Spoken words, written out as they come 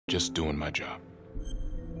Just doing my job.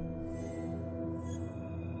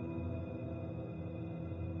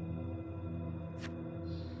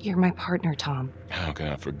 You're my partner, Tom. How can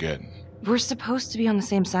I forget? We're supposed to be on the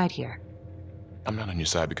same side here. I'm not on your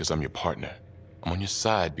side because I'm your partner. I'm on your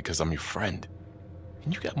side because I'm your friend.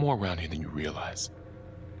 And you got more around here than you realize.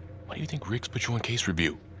 Why do you think Riggs put you on case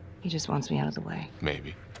review? He just wants me out of the way.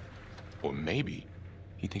 Maybe. Or maybe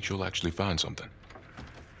he thinks you'll actually find something.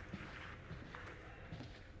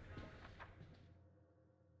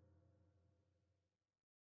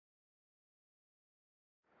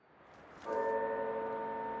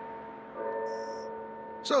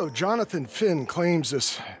 So, Jonathan Finn claims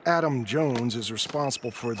this Adam Jones is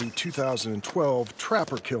responsible for the 2012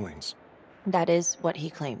 Trapper killings. That is what he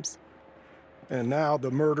claims. And now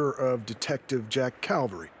the murder of Detective Jack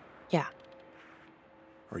Calvary. Yeah.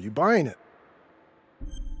 Are you buying it?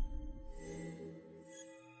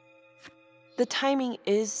 The timing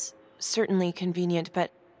is certainly convenient,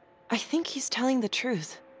 but I think he's telling the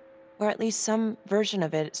truth. Or at least some version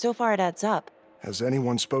of it. So far it adds up. Has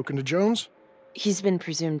anyone spoken to Jones? He's been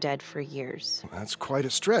presumed dead for years. That's quite a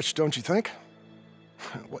stretch, don't you think?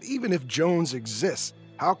 Well, even if Jones exists,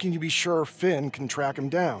 how can you be sure Finn can track him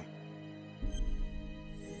down?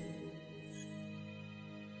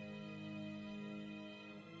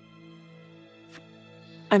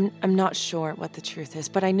 I'm not sure what the truth is,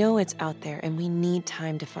 but I know it's out there and we need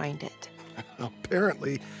time to find it.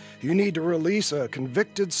 Apparently, you need to release a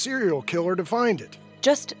convicted serial killer to find it.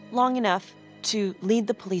 Just long enough to lead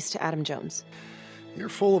the police to Adam Jones. You're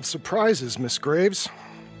full of surprises, Miss Graves.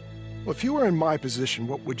 Well, if you were in my position,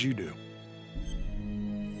 what would you do?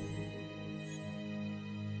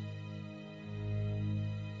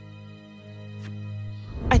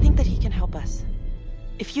 I think that he can help us.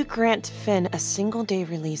 If you grant Finn a single-day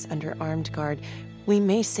release under armed guard, we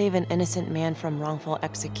may save an innocent man from wrongful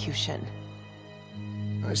execution.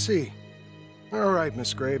 I see. All right,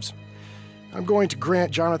 Miss Graves. I'm going to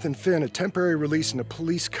grant Jonathan Finn a temporary release into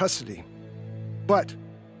police custody. But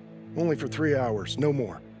only for 3 hours, no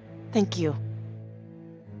more. Thank you.